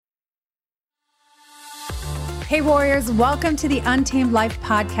Hey warriors, welcome to the Untamed Life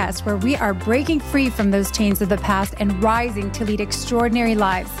podcast, where we are breaking free from those chains of the past and rising to lead extraordinary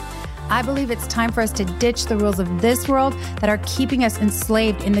lives. I believe it's time for us to ditch the rules of this world that are keeping us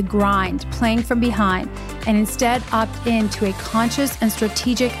enslaved in the grind, playing from behind, and instead opt into a conscious and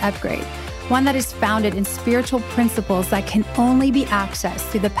strategic upgrade, one that is founded in spiritual principles that can only be accessed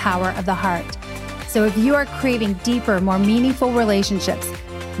through the power of the heart. So if you are craving deeper, more meaningful relationships,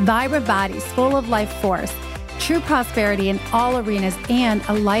 vibrant bodies full of life force, true prosperity in all arenas, and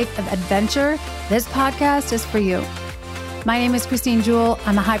a life of adventure, this podcast is for you. My name is Christine Jewell.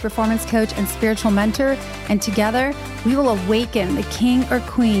 I'm a high performance coach and spiritual mentor, and together we will awaken the king or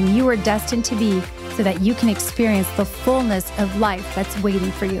queen you are destined to be so that you can experience the fullness of life that's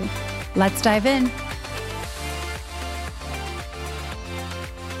waiting for you. Let's dive in.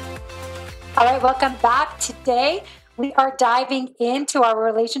 All right, welcome back. Today, we are diving into our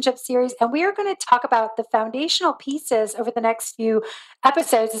relationship series, and we are going to talk about the foundational pieces over the next few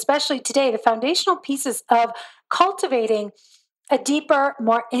episodes, especially today, the foundational pieces of cultivating a deeper,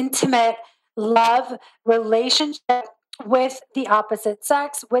 more intimate love relationship with the opposite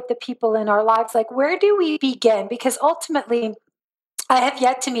sex, with the people in our lives. Like, where do we begin? Because ultimately, I have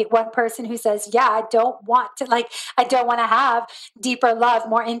yet to meet one person who says, yeah, I don't want to have deeper love,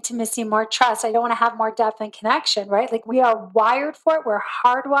 more intimacy, more trust. I don't want to have more depth and connection, right? Like, we are wired for it. We're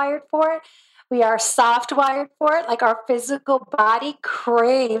hardwired for it. We are soft wired for it. Like, our physical body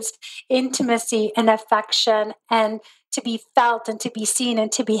craves intimacy and affection and to be felt and to be seen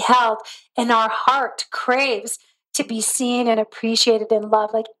and to be held. And our heart craves to be seen and appreciated and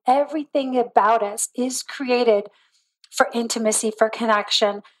loved. Like, everything about us is created for intimacy, for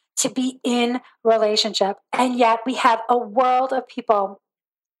connection, to be in relationship. And yet we have a world of people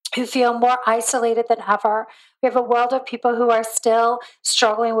who feel more isolated than ever. We have a world of people who are still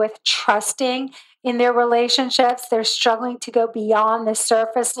struggling with trusting in their relationships. They're struggling to go beyond the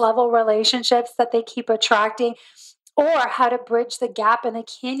surface level relationships that they keep attracting, or how to bridge the gap in the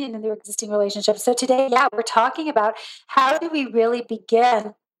canyon in their existing relationships. So today, we're talking about how do we really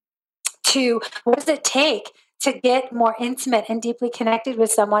begin what does it take to get more intimate and deeply connected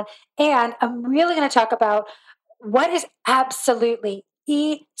with someone. And I'm really going to talk about what is absolutely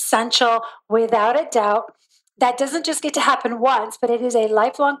essential, without a doubt. That doesn't just get to happen once, but it is a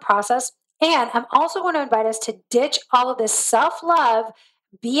lifelong process. And I'm also going to invite us to ditch all of this self-love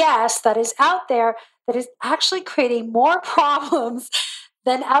BS that is out there that is actually creating more problems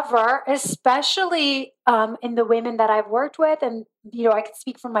than ever, especially in the women that I've worked with. And, I can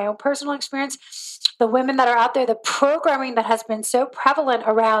speak from my own personal experience. The women that are out there, the programming that has been so prevalent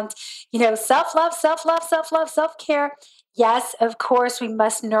around, self-love, self-love, self-love, self-care. Yes, of course, we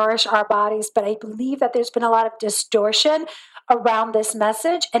must nourish our bodies, but I believe that there's been a lot of distortion around this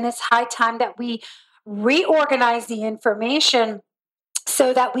message, and it's high time that we reorganize the information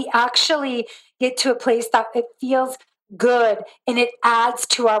so that we actually get to a place that it feels good and it adds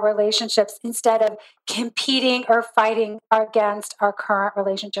to our relationships instead of competing or fighting against our current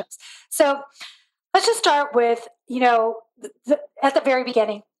relationships. So let's just start with, at the very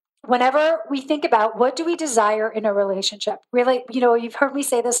beginning. Whenever we think about what do we desire in a relationship, really, you've heard me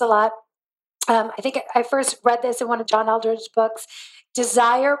say this a lot. I think I first read this in one of John Eldredge's books.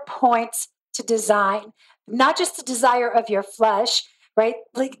 Desire points to design, not just the desire of your flesh, right?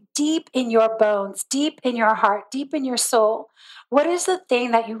 Like, deep in your bones, deep in your heart, deep in your soul. What is the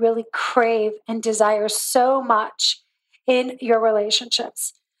thing that you really crave and desire so much in your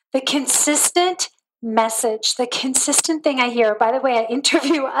relationships? The consistent message, the consistent thing I hear. By the way, I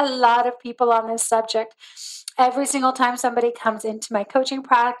interview a lot of people on this subject. Every single time somebody comes into my coaching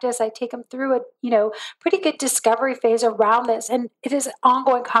practice, I take them through a, pretty good discovery phase around this. And it is an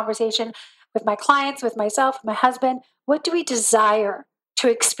ongoing conversation with my clients, with myself, my husband. What do we desire to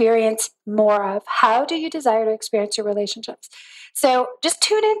experience more of? How do you desire to experience your relationships? So just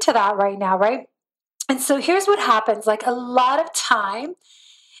tune into that right now, right? And so here's what happens. Like, a lot of time,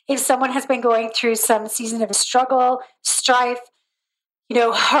 if someone has been going through some season of struggle, strife,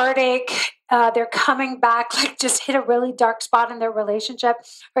 heartache, they're coming back, like, just hit a really dark spot in their relationship,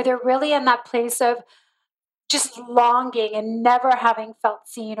 or they're really in that place of just longing and never having felt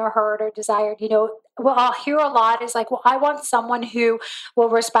seen or heard or desired. What I'll hear a lot is like, well, I want someone who will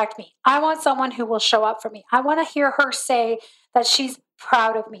respect me. I want someone who will show up for me. I want to hear her say that she's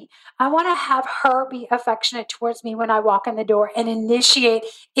proud of me. I want to have her be affectionate towards me when I walk in the door and initiate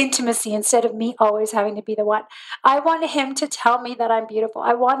intimacy instead of me always having to be the one. I want him to tell me that I'm beautiful.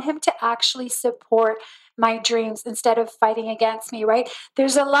 I want him to actually support my dreams instead of fighting against me, right?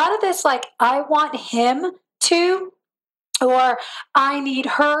 There's a lot of this, like, I want him to, or I need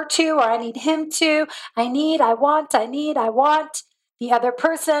her to, or I need him to. I want the other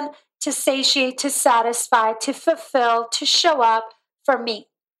person to satiate, to satisfy, to fulfill, to show up for me,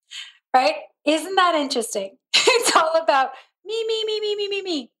 right? Isn't that interesting? It's all about me, me, me, me, me, me,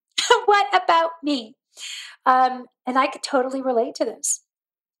 me. What about me? And I could totally relate to this.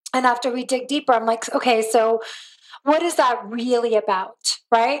 And after we dig deeper, I'm like, okay, so what is that really about,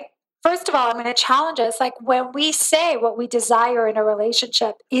 right? First of all, I'm going to challenge us like when we say what we desire in a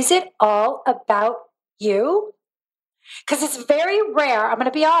relationship, is it all about you? Because it's very rare, I'm going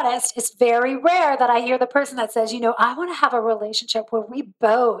to be honest, it's very rare that I hear the person that says, I want to have a relationship where we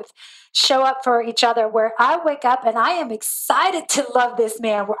both show up for each other, where I wake up and I am excited to love this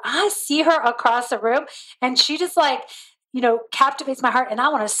man, where I see her across the room and she just like, captivates my heart and I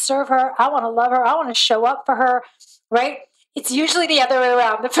want to serve her. I want to love her. I want to show up for her, right? It's usually the other way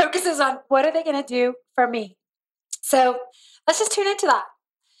around. The focus is on what are they going to do for me? So let's just tune into that.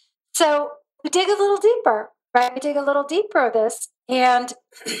 So we dig a little deeper, right? We dig a little deeper of this. And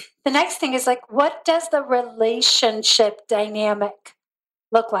the next thing is like, what does the relationship dynamic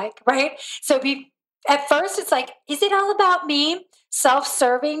look like, right? So at first it's like, is it all about me,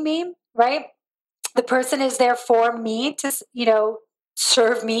 self-serving me, right? The person is there for me to,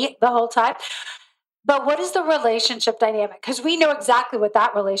 serve me the whole time. But what is the relationship dynamic? Because we know exactly what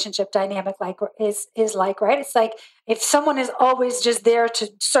that relationship dynamic is like, right? It's like if someone is always just there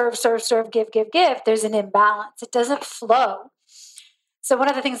to serve, serve, serve, give, give, give, there's an imbalance. It doesn't flow. So one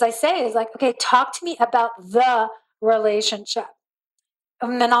of the things I say is like, okay, talk to me about the relationship.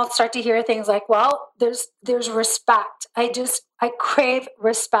 And then I'll start to hear things like, well, there's respect. I crave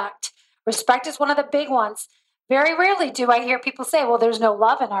respect. Respect is one of the big ones. Very rarely do I hear people say, well, there's no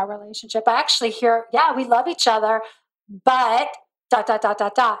love in our relationship. I actually hear, yeah, we love each other, but dot, dot, dot,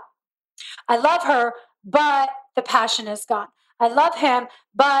 dot, dot. I love her, but the passion is gone. I love him,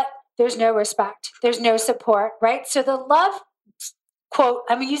 but there's no respect. There's no support, right? So the love quote,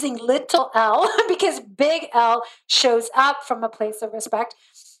 I'm using little L because big L shows up from a place of respect.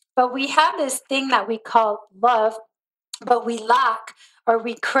 But we have this thing that we call love, but we lack or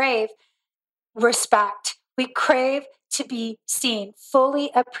we crave respect. We crave to be seen, fully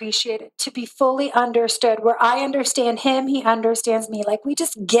appreciated, to be fully understood, where I understand him, he understands me. Like we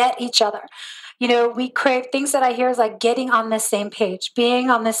just get each other. We crave things that I hear is like getting on the same page, being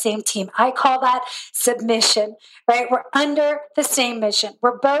on the same team. I call that submission, right? We're under the same mission.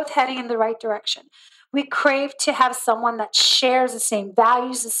 We're both heading in the right direction. We crave to have someone that shares the same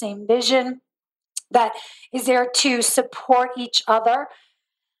values, the same vision, that is there to support each other.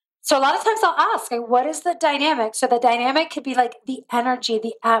 So a lot of times I'll ask, like, what is the dynamic? So the dynamic could be like the energy,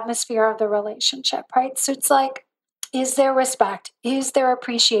 the atmosphere of the relationship, right? So it's like, is there respect? Is there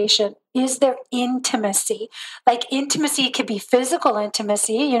appreciation? Is there intimacy? Like intimacy could be physical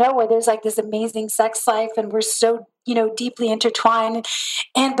intimacy, where there's like this amazing sex life and we're so, deeply intertwined.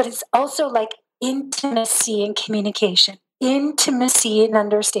 But it's also like intimacy and communication, intimacy and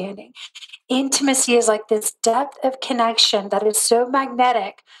understanding. Intimacy is like this depth of connection that is so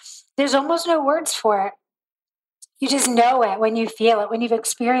magnetic. There's almost no words for it. You just know it when you feel it, when you've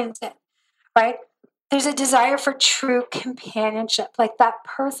experienced it, right? There's a desire for true companionship, like that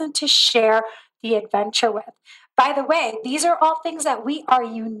person to share the adventure with. By the way, these are all things that we are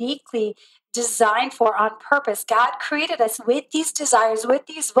uniquely designed for on purpose. God created us with these desires, with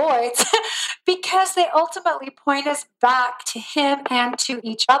these voids, because they ultimately point us back to Him and to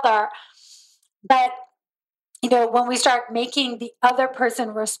each other. But, when we start making the other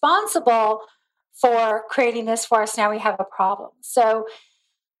person responsible for creating this for us, now we have a problem. So,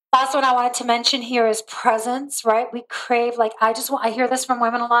 last one I wanted to mention here is presence, right? We crave, like, I hear this from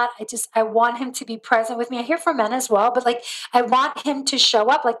women a lot. I want him to be present with me. I hear from men as well, but like, I want him to show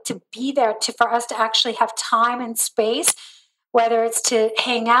up, like to be there, for us to actually have time and space, whether it's to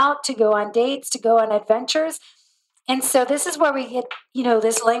hang out, to go on dates, to go on adventures. And so this is where we get,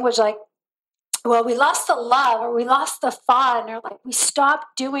 this language like, well, we lost the love or we lost the fun or like we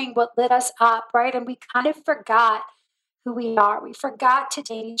stopped doing what lit us up, right? And we kind of forgot who we are. We forgot to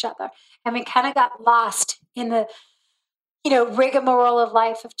date each other. And we kind of got lost in the, rigmarole of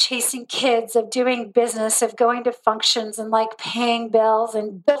life, of chasing kids, of doing business, of going to functions and like paying bills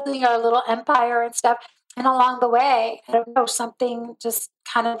and building our little empire and stuff. And along the way, I don't know, something just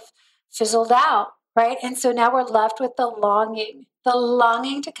kind of fizzled out, right? And so now we're left with the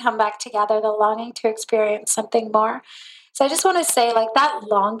longing to come back together, the longing to experience something more. So I just want to say, like, that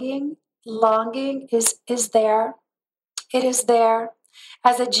longing is there. It is there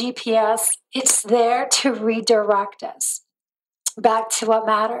as a GPS. It's there to redirect us back to what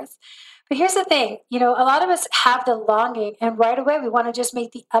matters. But here's the thing, a lot of us have the longing, and right away we want to just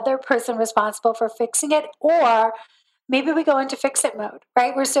make the other person responsible for fixing it, or maybe we go into fix it mode,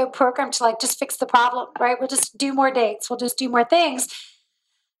 right? We're so programmed to like just fix the problem, right? We'll just do more dates, we'll just do more things.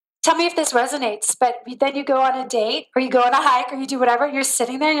 Tell me if this resonates. But then you go on a date or you go on a hike or you do whatever, and you're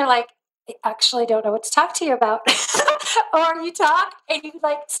sitting there and you're like, I actually don't know what to talk to you about. Or you talk and you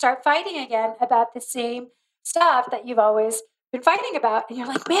like start fighting again about the same stuff that you've always been fighting about. And you're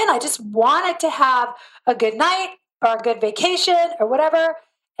like, man, I just wanted to have a good night or a good vacation or whatever.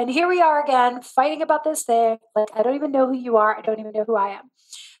 And here we are again fighting about this thing. Like, I don't even know who you are. I don't even know who I am.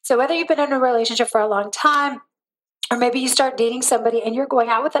 So whether you've been in a relationship for a long time, or maybe you start dating somebody and you're going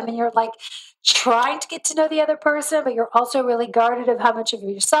out with them and you're like trying to get to know the other person, but you're also really guarded of how much of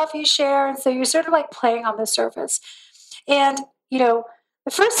yourself you share. And so you're sort of like playing on the surface. And,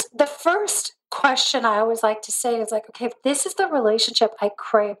 the first question I always like to say is like, okay, if this is the relationship I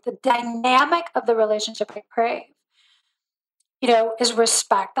crave, the dynamic of the relationship I crave, is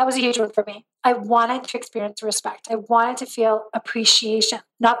respect. That was a huge one for me. I wanted to experience respect. I wanted to feel appreciation.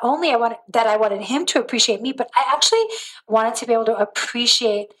 Not only I wanted him to appreciate me, but I actually wanted to be able to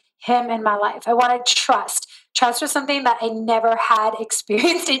appreciate him in my life. I wanted trust. Trust was something that I never had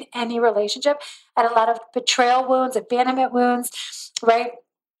experienced in any relationship. I had a lot of betrayal wounds, abandonment wounds, right,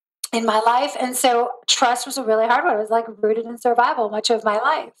 in my life. And so trust was a really hard one. It was like rooted in survival much of my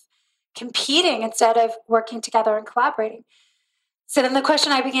life, competing instead of working together and collaborating. So then the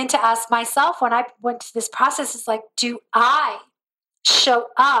question I began to ask myself when I went through this process is like, do I show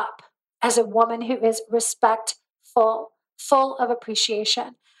up as a woman who is respectful, full of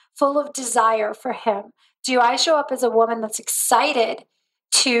appreciation, full of desire for him? Do I show up as a woman that's excited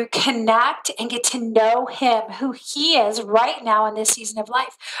to connect and get to know him, who he is right now in this season of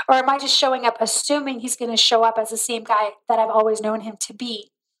life? Or am I just showing up assuming he's going to show up as the same guy that I've always known him to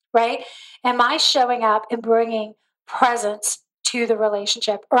be, right? Am I showing up and bringing presence to the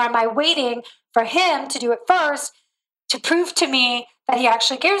relationship? Or am I waiting for him to do it first to prove to me that he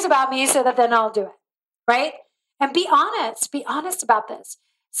actually cares about me so that then I'll do it, right? And be honest about this.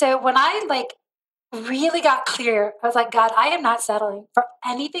 So when I really got clear, I was like, God, I am not settling for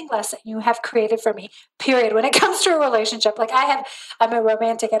anything less that you have created for me, period. When it comes to a relationship, I'm a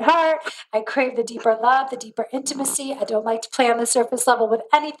romantic at heart. I crave the deeper love, the deeper intimacy. I don't like to play on the surface level with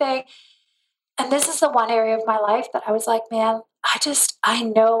anything. And this is the one area of my life that I was like, man, I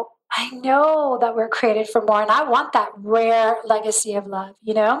know that we're created for more. And I want that rare legacy of love,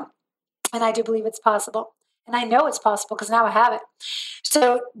 And I do believe it's possible. And I know it's possible because now I have it.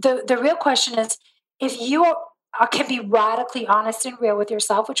 So the real question is, if you can be radically honest and real with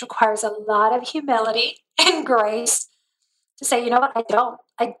yourself, which requires a lot of humility and grace, to say, you know what,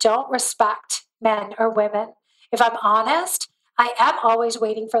 I don't respect men or women. If I'm honest, I am always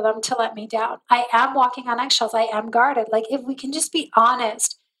waiting for them to let me down. I am walking on eggshells. I am guarded. Like, if we can just be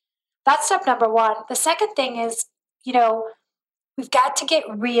honest, that's step number one. The second thing is, we've got to get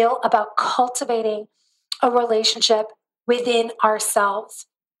real about cultivating a relationship within ourselves,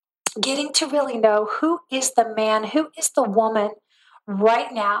 getting to really know who is the man, who is the woman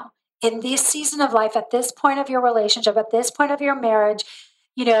right now in this season of life, at this point of your relationship, at this point of your marriage,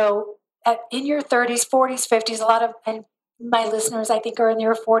 in your 30s, 40s, 50s. A lot of, and my listeners, I think, are in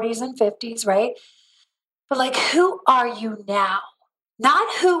their 40s and 50s, right? But who are you now?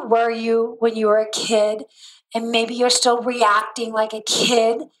 Not who were you when you were a kid and maybe you're still reacting like a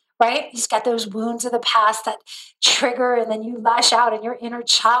kid, right? You've got those wounds of the past that trigger, and then you lash out and your inner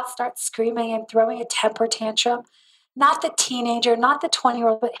child starts screaming and throwing a temper tantrum. Not the teenager, not the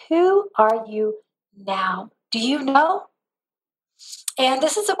 20-year-old, but who are you now? Do you know? And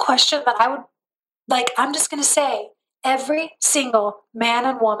this is a question that I'm just going to say, every single man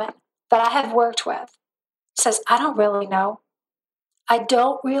and woman that I have worked with says, I don't really know. I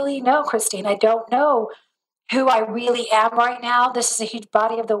don't really know, Christine. I don't know who I really am right now. This is a huge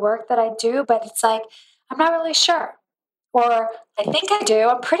body of the work that I do, but it's like, I'm not really sure. Or I think I do.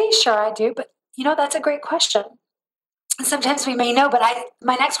 I'm pretty sure I do. But, that's a great question. And sometimes we may know, but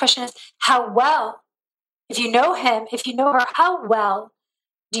my next question is, how well, if you know him, if you know her, how well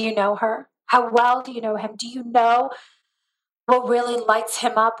do you know her? How well do you know him? Do you know what really lights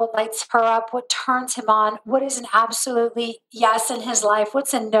him up, what lights her up, what turns him on, what is an absolutely yes in his life,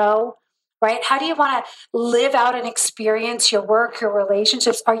 what's a no, right? How do you want to live out and experience your work, your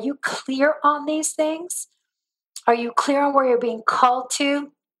relationships? Are you clear on these things? Are you clear on where you're being called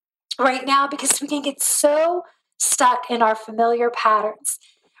to right now? Because we can get so stuck in our familiar patterns,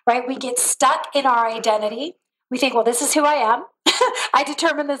 right? We get stuck in our identity. We think, well, this is who I am. I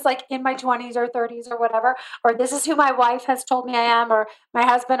determined this like in my 20s or 30s or whatever, or this is who my wife has told me I am, or my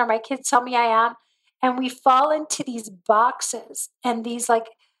husband or my kids tell me I am. And we fall into these boxes and these like,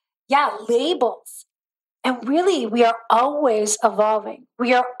 yeah, labels. And really, we are always evolving.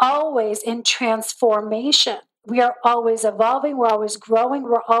 We are always in transformation. We are always evolving. We're always growing.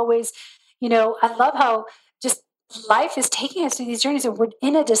 We're always, I love how just life is taking us through these journeys and we're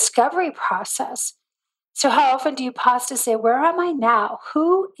in a discovery process. So, how often do you pause to say, where am I now?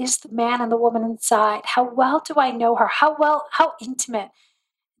 Who is the man and the woman inside? How well do I know her? How intimate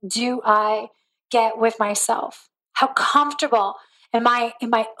do I get with myself? How comfortable am I in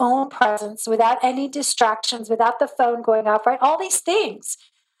my own presence without any distractions, without the phone going off, right? All these things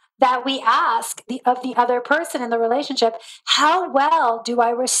that we ask of the other person in the relationship. How well do I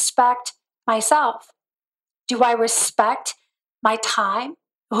respect myself? Do I respect my time?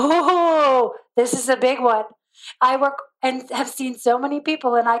 Oh, this is a big one. I work and have seen so many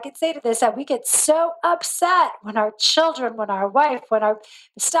people, and I could say to this that we get so upset when our children, when our wife, when our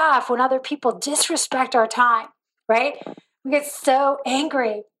staff, when other people disrespect our time, right? We get so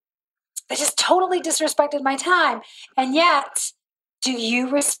angry. They just totally disrespected my time. And yet, do you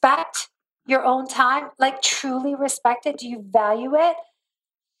respect your own time? Like truly respect it? Do you value it?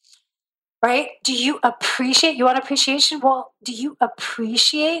 Right? Do you appreciate, you want appreciation? Well, do you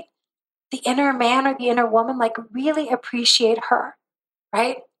appreciate the inner man or the inner woman? Like really appreciate her,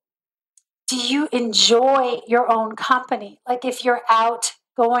 right? Do you enjoy your own company? Like if you're out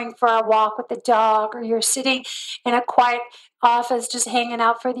going for a walk with the dog, or you're sitting in a quiet office just hanging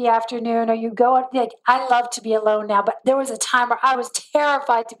out for the afternoon, or you go, like, I love to be alone now, but there was a time where I was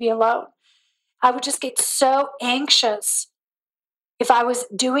terrified to be alone. I would just get so anxious if I was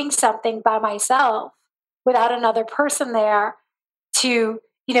doing something by myself without another person there to,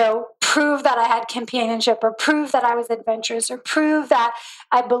 prove that I had companionship or prove that I was adventurous or prove that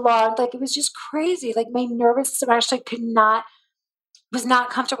I belonged. Like it was just crazy. Like my nervous system actually was not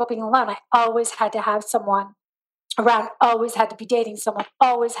comfortable being alone. I always had to have someone around, always had to be dating someone,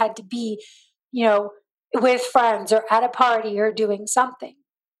 always had to be, with friends or at a party or doing something.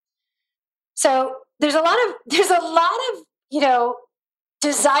 So there's a lot of,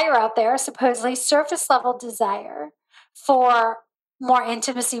 desire out there, supposedly surface level desire for more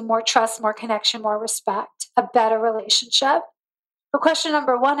intimacy, more trust, more connection, more respect, a better relationship. But question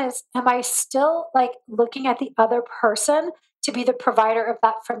number one is, am I still like looking at the other person to be the provider of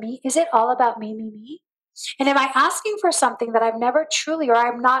that for me? Is it all about me, me, me? And am I asking for something that I've never truly, or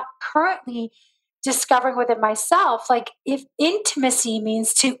I'm not currently discovering within myself? Like if intimacy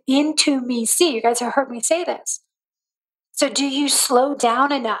means to into me see, you guys have heard me say this. So do you slow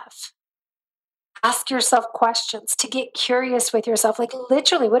down enough? Ask yourself questions to get curious with yourself. Like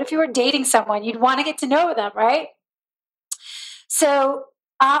literally, what if you were dating someone? You'd want to get to know them, right? So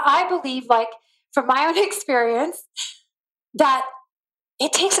I believe, like from my own experience, that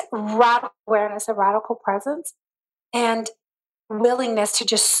it takes radical awareness and radical presence and willingness to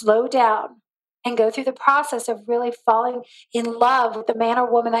just slow down and go through the process of really falling in love with the man or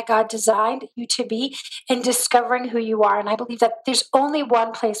woman that God designed you to be and discovering who you are. And I believe that there's only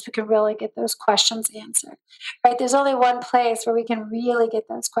one place we can really get those questions answered, right? There's only one place where we can really get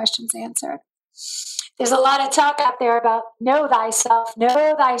those questions answered. There's a lot of talk out there about know thyself,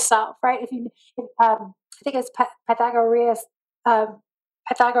 right? I think it's Pythagoras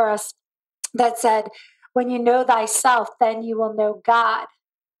that said, when you know thyself, then you will know God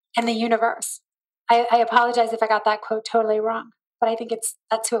and the universe. I apologize if I got that quote totally wrong, but I think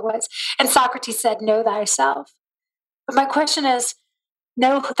that's who it was. And Socrates said, know thyself. But my question is,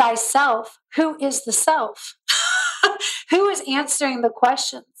 know thyself. Who is the self? Who is answering the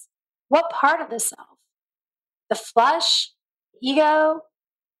questions? What part of the self? The flesh, the ego,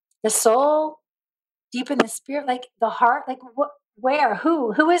 the soul, deep in the spirit, like the heart, like what, where,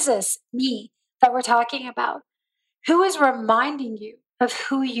 who is this me that we're talking about? Who is reminding you of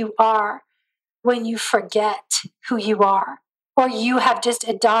who you are when you forget who you are, or you have just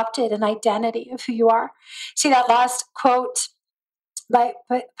adopted an identity of who you are? See that last quote by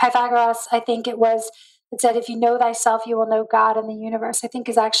Pythagoras, I think it was, it said, if you know thyself, you will know God and the universe, I think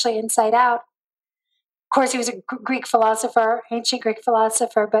is actually Inside Out. Of course, he was a Greek philosopher, ancient Greek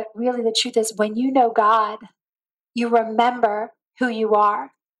philosopher, but really the truth is when you know God, you remember who you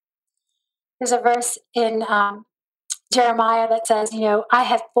are. There's a verse in Jeremiah that says, I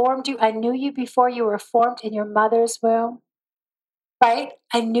have formed you. I knew you before you were formed in your mother's womb, right?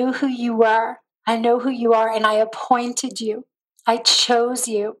 I knew who you were. I know who you are, and I appointed you. I chose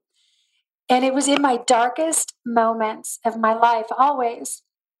you. And it was in my darkest moments of my life, always,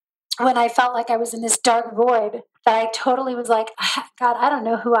 when I felt like I was in this dark void that I totally was like, God, I don't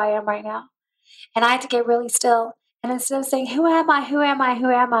know who I am right now. And I had to get really still. And instead of saying, who am I? Who am I? Who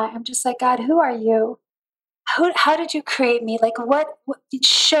am I? I'm just like, God, who are you? How did you create me? Like, what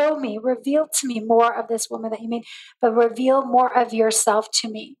show me, reveal to me more of this woman that you made, but reveal more of yourself to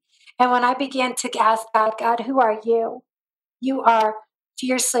me. And when I began to ask God, God, who are you? You are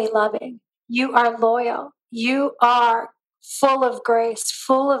fiercely loving. You are loyal. You are full of grace,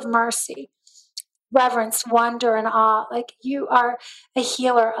 full of mercy, reverence, wonder, and awe. Like you are a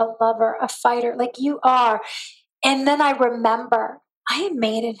healer, a lover, a fighter. Like you are. And then I remember I am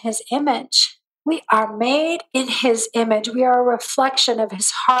made in his image. We are made in his image. We are a reflection of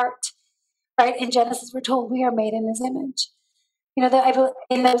his heart, right? In Genesis, we're told we are made in his image. You know, that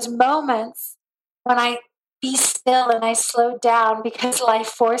in those moments when I be still and I slowed down because life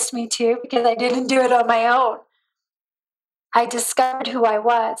forced me to, because I didn't do it on my own, I discovered who I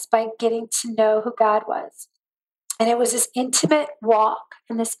was by getting to know who God was. And it was this intimate walk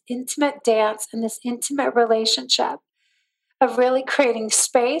and this intimate dance and this intimate relationship of really creating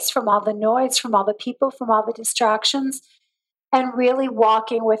space from all the noise, from all the people, from all the distractions, and really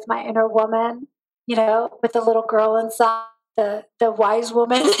walking with my inner woman, you know, with the little girl inside, the wise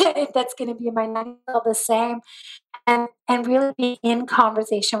woman that's going to be my 90 all the same, and really be in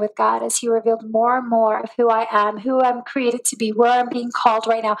conversation with God as he revealed more and more of who I am, who I'm created to be, where I'm being called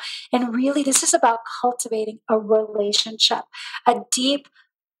right now. And really, this is about cultivating a relationship, a deep,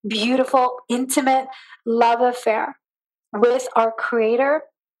 beautiful, intimate love affair with our creator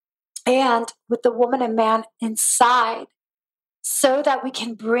and with the woman and man inside, so that we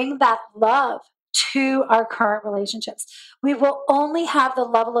can bring that love to our current relationships. We will only have the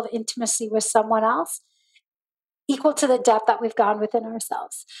level of intimacy with someone else equal to the depth that we've gone within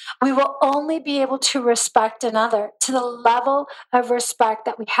ourselves. We will only be able to respect another to the level of respect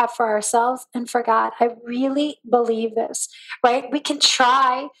that we have for ourselves and for God. I really believe this, right? We can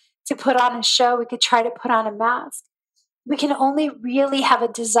try to put on a show, we could try to put on a mask. We can only really have a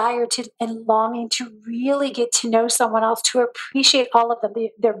desire to and longing to really get to know someone else, to appreciate all of them,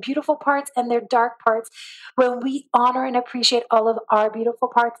 their beautiful parts and their dark parts, when we honor and appreciate all of our beautiful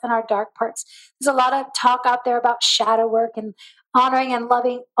parts and our dark parts. There's a lot of talk out there about shadow work and honoring and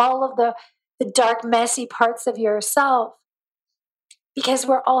loving all of the dark, messy parts of yourself, because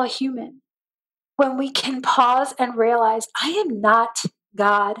we're all human. When we can pause and realize, I am not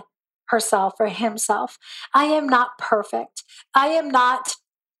God herself or himself. I am not perfect. I am not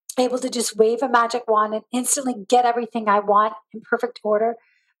able to just wave a magic wand and instantly get everything I want in perfect order.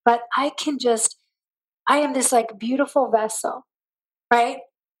 But I am this like beautiful vessel, right?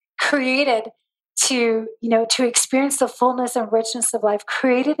 Created to experience the fullness and richness of life,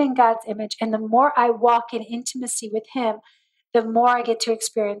 created in God's image. And the more I walk in intimacy with him, the more I get to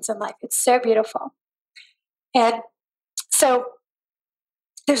experience in life. It's so beautiful. And so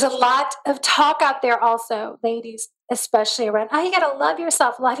there's a lot of talk out there also, ladies, especially around, oh, you got to love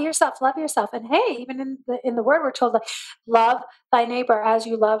yourself, love yourself, love yourself. And hey, even in the word, we're told, like, love thy neighbor as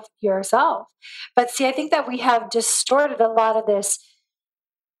you love yourself. But see, I think that we have distorted a lot of this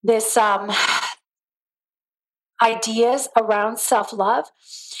ideas around self-love.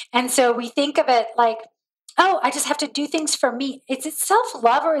 And so we think of it like, oh, I just have to do things for me. Is it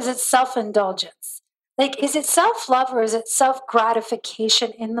self-love or is it self-indulgence? Like, is it self-love or is it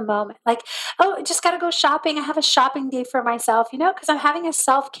self-gratification in the moment? Like, oh, I just got to go shopping. I have a shopping day for myself, because I'm having a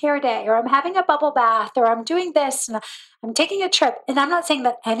self-care day, or I'm having a bubble bath, or I'm doing this and I'm taking a trip. And I'm not saying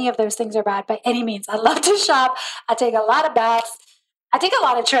that any of those things are bad by any means. I love to shop. I take a lot of baths. I take a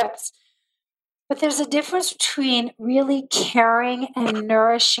lot of trips. But there's a difference between really caring and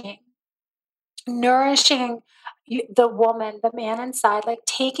nourishing the woman, the man inside, like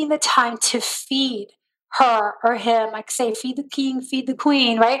taking the time to feed her or him, like say, feed the king, feed the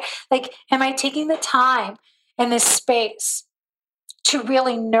queen, right? Like, am I taking the time in this space to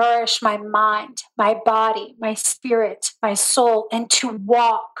really nourish my mind, my body, my spirit, my soul, and to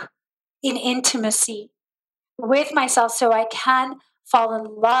walk in intimacy with myself so I can fall in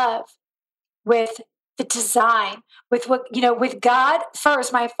love with the design, with with God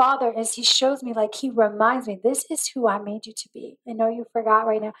first, my Father, as he shows me, like he reminds me, this is who I made you to be. I know you forgot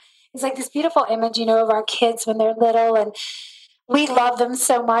right now. It's like this beautiful image, of our kids when they're little, and we love them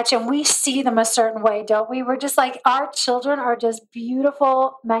so much and we see them a certain way, don't we? We're just like, our children are just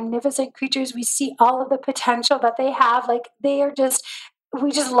beautiful, magnificent creatures. We see all of the potential that they have. Like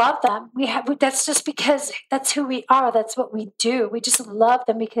we just love them. That's just because that's who we are. That's what we do. We just love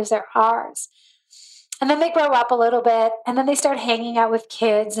them because they're ours. And then they grow up a little bit and then they start hanging out with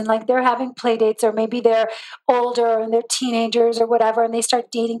kids and like they're having play dates, or maybe they're older and they're teenagers or whatever, and they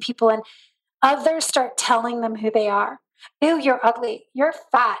start dating people and others start telling them who they are. Ew, you're ugly. You're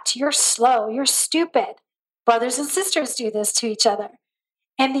fat. You're slow. You're stupid. Brothers and sisters do this to each other.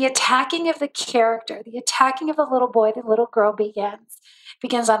 And the attacking of the character, the attacking of the little boy, the little girl begins. It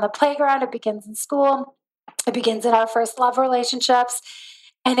begins on the playground. It begins in school. It begins in our first love relationships.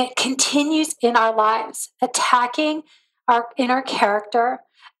 And it continues in our lives, attacking our inner character,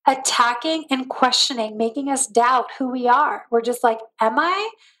 attacking and questioning, making us doubt who we are. We're just like, am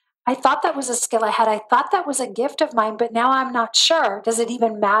I? I thought that was a skill I had. I thought that was a gift of mine, but now I'm not sure. Does it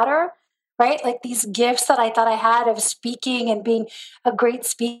even matter? Right? Like these gifts that I thought I had of speaking and being a great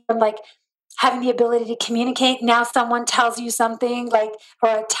speaker, and like having the ability to communicate. Now someone tells you something like,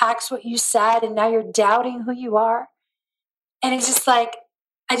 or attacks what you said, and now you're doubting who you are. And it's just like,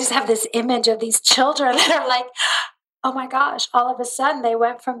 I just have this image of these children that are like, oh my gosh, all of a sudden they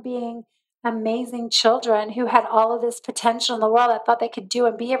went from being amazing children who had all of this potential in the world that thought they could do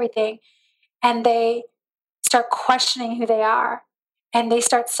and be everything. And they start questioning who they are. And they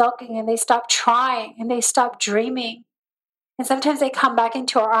start sulking and they stop trying and they stop dreaming. And sometimes they come back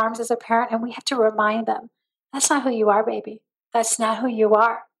into our arms as a parent and we have to remind them, that's not who you are, baby. That's not who you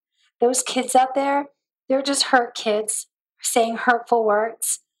are. Those kids out there, they're just hurt kids saying hurtful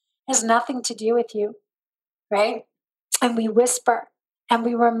words. It has nothing to do with you, right? And we whisper and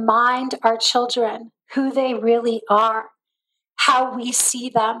we remind our children who they really are, how we see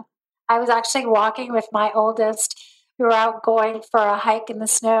them. I was actually walking with my oldest. We were out going for a hike in the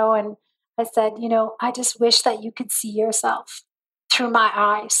snow, and I said, I just wish that you could see yourself through my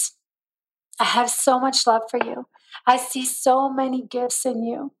eyes. I have so much love for you. I see so many gifts in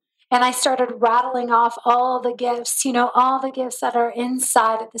you. And I started rattling off all the gifts, all the gifts that are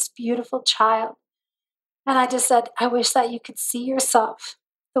inside of this beautiful child. And I just said, I wish that you could see yourself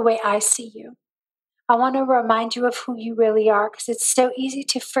the way I see you. I want to remind you of who you really are, because it's so easy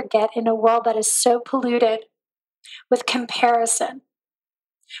to forget in a world that is so polluted with comparison,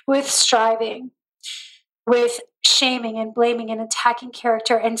 with striving, with shaming and blaming and attacking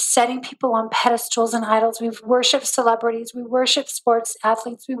character and setting people on pedestals and idols. We've worshipped celebrities. We worship sports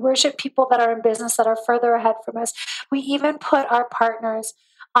athletes. We worship people that are in business that are further ahead from us. We even put our partners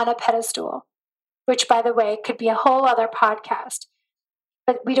on a pedestal, which, by the way, could be a whole other podcast.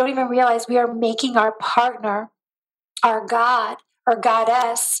 But we don't even realize we are making our partner our God or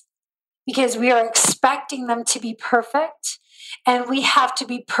goddess, because we are expecting them to be perfect. And we have to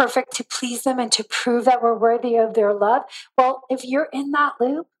be perfect to please them and to prove that we're worthy of their love. Well, if you're in that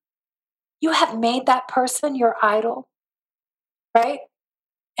loop, you have made that person your idol, right?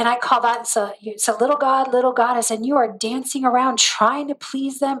 And I call that, it's a little god, little goddess, and you are dancing around trying to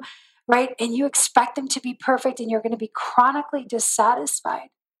please them, right? And you expect them to be perfect, and you're going to be chronically dissatisfied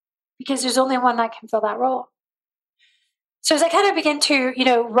because there's only one that can fill that role. So as I kind of begin to,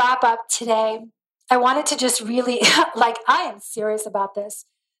 wrap up today, I wanted to just really, I am serious about this.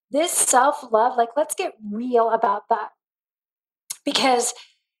 This self-love, let's get real about that. Because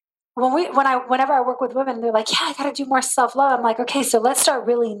whenever I work with women, they're like, yeah, I got to do more self-love. I'm like, okay, so let's start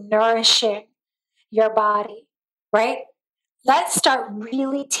really nourishing your body, right? Let's start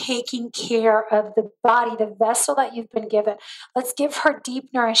really taking care of the body, the vessel that you've been given. Let's give her deep,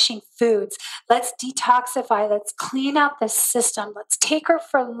 nourishing foods. Let's detoxify. Let's clean out the system. Let's take her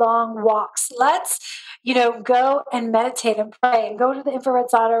for long walks. Let's, go and meditate and pray and go to the infrared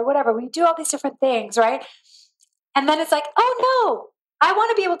sauna or whatever. We do all these different things, right? And then it's like, oh no, I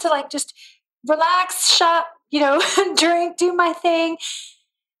want to be able to just relax, shop, drink, do my thing.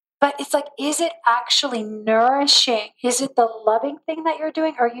 But it's like, is it actually nourishing? Is it the loving thing that you're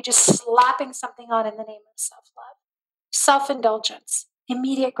doing? Or are you just slapping something on in the name of self-love? Self-indulgence,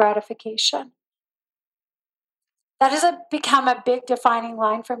 immediate gratification. That has become a big defining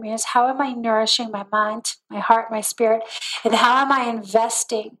line for me, is how am I nourishing my mind, my heart, my spirit? And how am I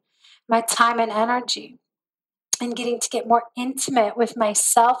investing my time and energy in getting to get more intimate with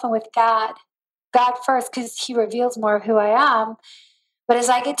myself and with God? God first, because he reveals more of who I am. But as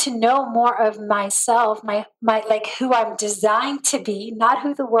I get to know more of myself, my who I'm designed to be, not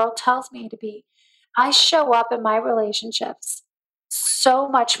who the world tells me to be, I show up in my relationships so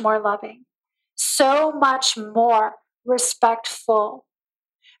much more loving, so much more respectful,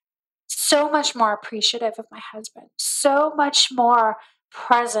 so much more appreciative of my husband, so much more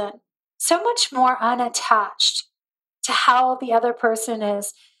present, so much more unattached to how the other person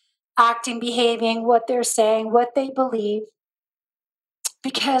is acting, behaving, what they're saying, what they believe.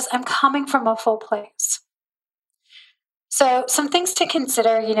 Because I'm coming from a full place. So, some things to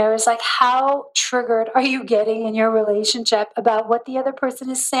consider, is like how triggered are you getting in your relationship about what the other person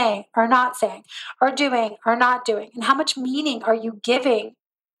is saying or not saying, or doing or not doing? And how much meaning are you giving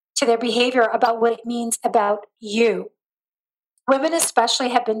to their behavior about what it means about you? Women, especially,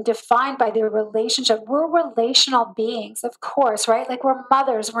 have been defined by their relationship. We're relational beings, of course, right? Like we're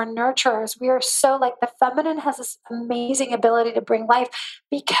mothers, we're nurturers. We are so like the feminine has this amazing ability to bring life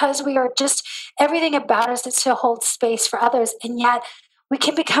because we are just everything about us is to hold space for others. And yet we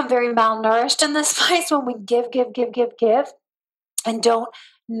can become very malnourished in this place when we give, and don't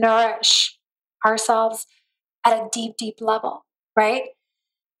nourish ourselves at a deep, deep level, right?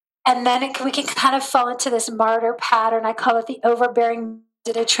 And then we can kind of fall into this martyr pattern. I call it the overbearing.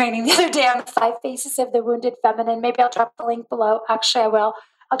 Did a training the other day on the 5 faces of the wounded feminine. Maybe I'll drop the link below. Actually, I will.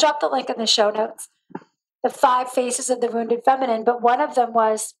 I'll drop the link in the show notes. The 5 faces of the wounded feminine. But one of them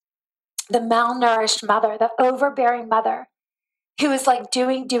was the malnourished mother, the overbearing mother, who is like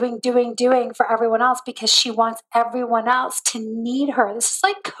doing for everyone else because she wants everyone else to need her. This is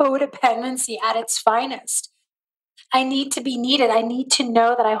like codependency at its finest. I need to be needed. I need to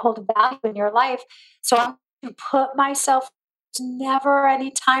know that I hold value in your life. So I'm to put myself, there's never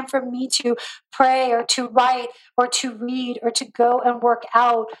any time for me to pray or to write or to read or to go and work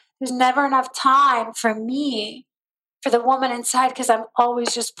out. There's never enough time for me, for the woman inside, because I'm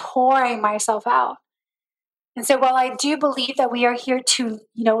always just pouring myself out. And so while I do believe that we are here to,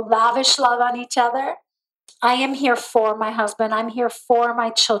 lavish love on each other, I am here for my husband. I'm here for my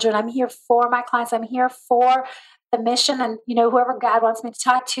children. I'm here for my clients. I'm here for the mission and, whoever God wants me to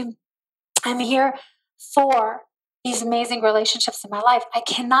talk to. I'm here for these amazing relationships in my life. I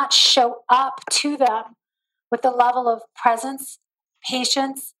cannot show up to them with the level of presence,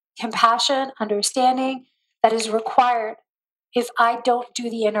 patience, compassion, understanding that is required if I don't do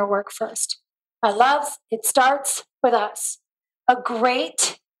the inner work first. My loves, it starts with us. A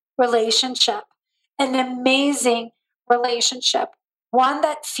great relationship, an amazing relationship, one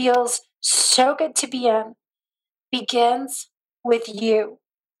that feels so good to be in, begins with you.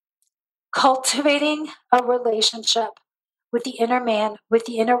 Cultivating a relationship with the inner man, with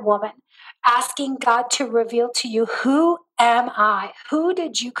the inner woman, asking God to reveal to you, who am I? Who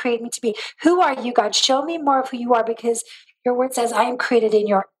did you create me to be? Who are you, God? Show me more of who you are, because your word says I am created in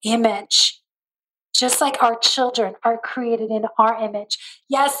your image. Just like our children are created in our image.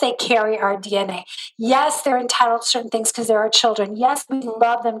 Yes, they carry our DNA. Yes, they're entitled to certain things because they're our children. Yes, we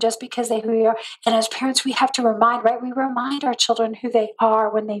love them just because they're who we are. And as parents, we have to remind, right? We remind our children who they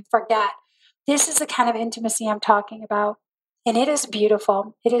are when they forget. This is the kind of intimacy I'm talking about. And it is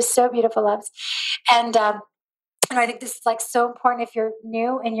beautiful. It is so beautiful, loves. And I think this is like so important if you're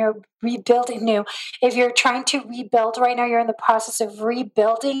new and you're rebuilding new. If you're trying to rebuild right now, you're in the process of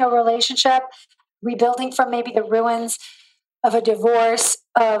rebuilding a relationship, rebuilding from maybe the ruins of a divorce,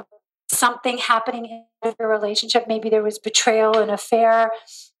 of something happening in your relationship. Maybe there was betrayal, an affair.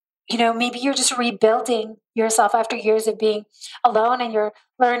 Maybe you're just rebuilding yourself after years of being alone and you're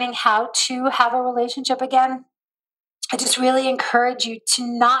learning how to have a relationship again. I just really encourage you to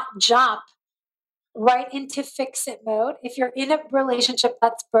not jump right into fix it mode. If you're in a relationship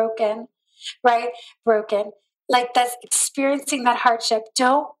that's broken, right? Broken, like that's experiencing that hardship,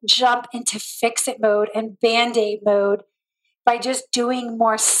 don't jump into fix it mode and band aid mode by just doing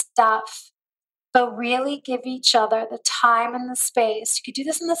more stuff, but really give each other the time and the space. You could do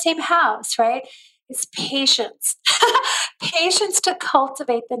this in the same house, right? It's patience, patience to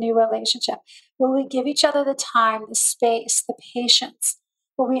cultivate the new relationship. Will we give each other the time, the space, the patience?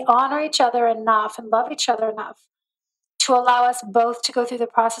 Will we honor each other enough and love each other enough to allow us both to go through the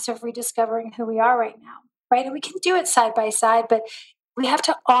process of rediscovering who we are right now, right? And we can do it side by side, but we have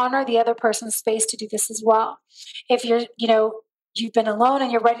to honor the other person's space to do this as well. If you've been alone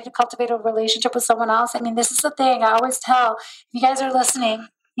and you're ready to cultivate a relationship with someone else, I mean, this is the thing I always tell, if you guys are listening,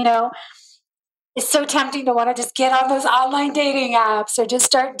 it's so tempting to want to just get on those online dating apps or just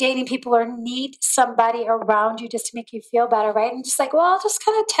start dating people or need somebody around you just to make you feel better, right? And just like, well, I'll just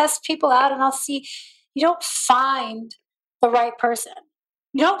kind of test people out and I'll see. You don't find the right person.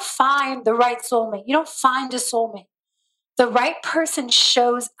 You don't find the right soulmate. You don't find a soulmate. The right person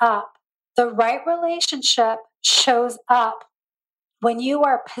shows up. The right relationship shows up when you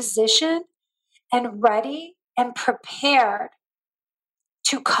are positioned and ready and prepared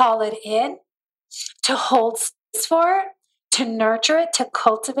to call it in, to hold space for it, to nurture it, to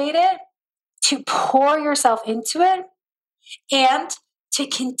cultivate it, to pour yourself into it, and to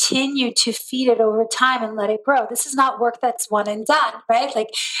continue to feed it over time and let it grow. This is not work that's one and done, right? Like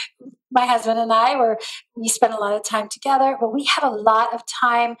my husband and I we spend a lot of time together, but we have a lot of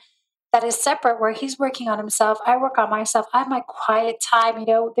time that is separate, where he's working on himself, I work on myself. I have my quiet time.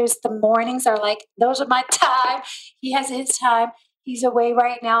 There's the mornings are like, those are my time. He has his time. He's away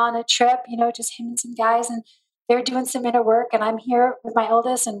right now on a trip, just him and some guys, and they're doing some inner work, and I'm here with my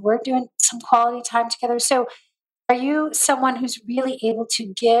oldest, and we're doing some quality time together. So are you someone who's really able to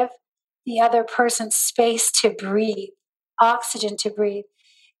give the other person space to breathe, oxygen to breathe?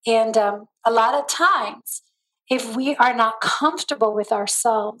 And a lot of times, if we are not comfortable with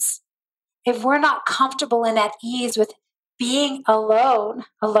ourselves, if we're not comfortable and at ease with being alone,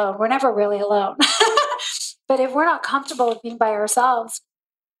 we're never really alone. But if we're not comfortable with being by ourselves,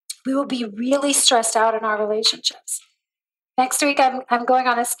 we will be really stressed out in our relationships. Next week, I'm going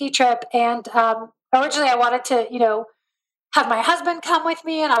on a ski trip, and originally I wanted to, have my husband come with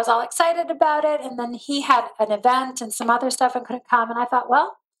me, and I was all excited about it. And then he had an event and some other stuff and couldn't come. And I thought,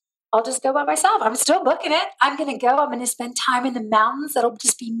 well, I'll just go by myself. I'm still booking it. I'm going to go. I'm going to spend time in the mountains. It'll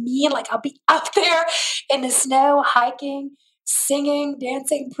just be me. Like, I'll be up there in the snow, hiking, singing,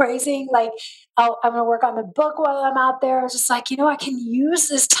 dancing, praising. Like, I'm going to work on the book while I'm out there. I was just like, I can use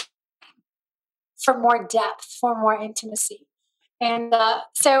this time for more depth, for more intimacy. And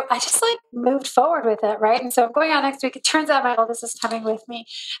so I just moved forward with it, right? And so I'm going out next week. It turns out my oldest is coming with me.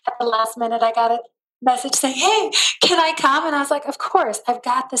 At the last minute, I got a message saying, hey, can I come? And I was like, of course, I've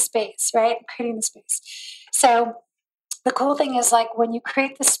got the space, right? I'm creating the space. So the cool thing is, when you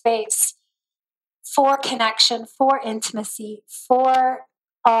create the space for connection, for intimacy, for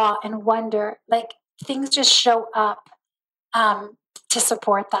awe and wonder, things just show up to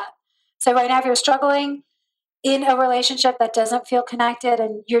support that. So right now, if you're struggling in a relationship that doesn't feel connected,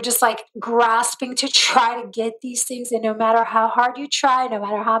 and you're just grasping to try to get these things, and no matter how hard you try, no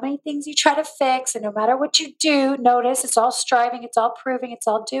matter how many things you try to fix, and no matter what you do, notice it's all striving, it's all proving, it's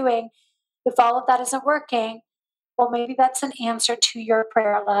all doing. If all of that isn't working, well, maybe that's an answer to your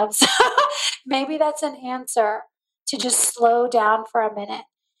prayer, loves. Maybe that's an answer to just slow down for a minute,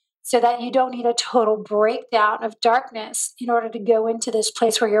 so that you don't need a total breakdown of darkness in order to go into this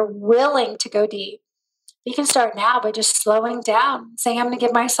place where you're willing to go deep. You can start now by just slowing down, saying, I'm going to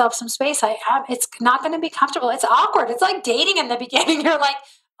give myself some space. It's not going to be comfortable. It's awkward. It's like dating in the beginning. You're like,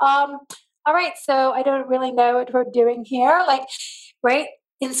 all right, so I don't really know what we're doing here. Right?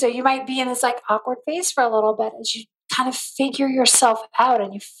 And so you might be in this awkward phase for a little bit as you kind of figure yourself out,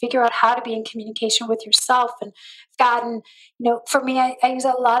 and you figure out how to be in communication with yourself and God. And, for me, I use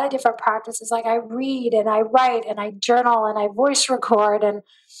a lot of different practices. I read and I write and I journal and I voice record. And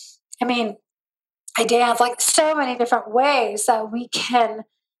I dance, so many different ways that we can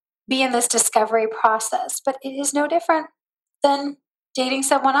be in this discovery process. But it is no different than dating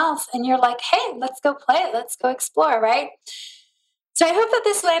someone else. And you're like, hey, let's go play. Let's go explore, right? So I hope that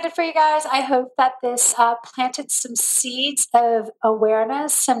this landed for you guys. I hope that this planted some seeds of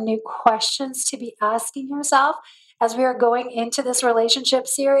awareness, some new questions to be asking yourself as we are going into this relationship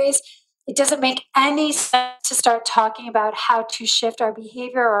series. It doesn't make any sense to start talking about how to shift our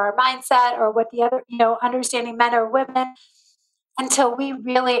behavior or our mindset or what the other, understanding men or women, until we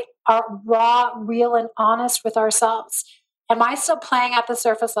really are raw, real, and honest with ourselves. Am I still playing at the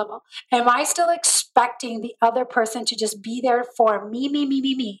surface level? Am I still expecting the other person to just be there for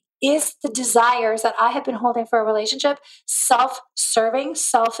me? Is the desires that I have been holding for a relationship self-serving,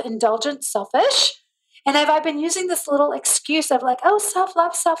 self-indulgent, selfish? And have I been using this little excuse of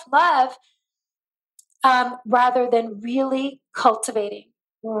self-love, rather than really cultivating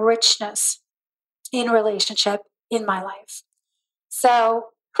richness in relationship in my life? So,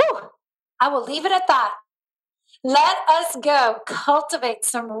 I will leave it at that. Let us go cultivate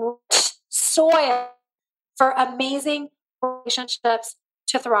some rich soil for amazing relationships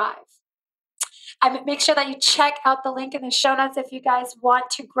to thrive. Make sure that you check out the link in the show notes if you guys want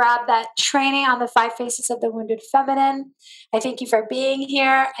to grab that training on the 5 faces of the wounded feminine. I thank you for being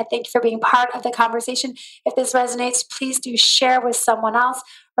here. I thank you for being part of the conversation. If this resonates, please do share with someone else.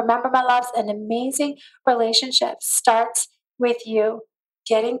 Remember, my loves, an amazing relationship starts with you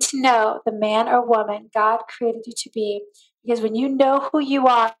getting to know the man or woman God created you to be. Because when you know who you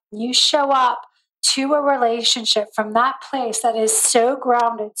are, you show up to a relationship from that place that is so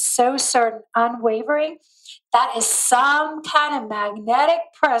grounded, so certain, unwavering, that is some kind of magnetic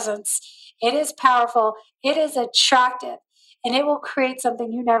presence. It is powerful, it is attractive, and it will create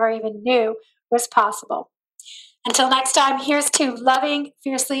something you never even knew was possible. Until next time, here's to loving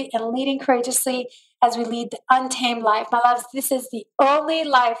fiercely and leading courageously as we lead the untamed life. My loves, this is the only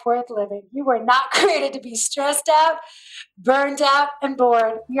life worth living. You were not created to be stressed out, burned out, and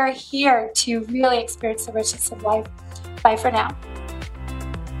bored. We are here to really experience the richness of life. Bye for now.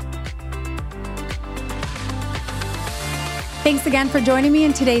 Thanks again for joining me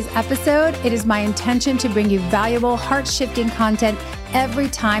in today's episode. It is my intention to bring you valuable, heart-shifting content every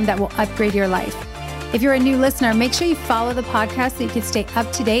time that will upgrade your life. If you're a new listener, make sure you follow the podcast so you can stay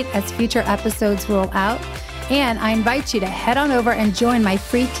up to date as future episodes roll out. And I invite you to head on over and join my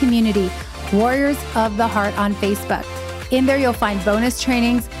free community, Warriors of the Heart, on Facebook. In there, you'll find bonus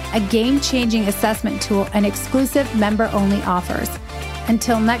trainings, a game-changing assessment tool, and exclusive member-only offers.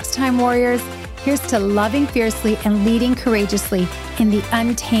 Until next time, warriors, here's to loving fiercely and leading courageously in the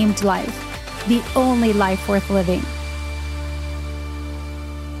untamed life, the only life worth living.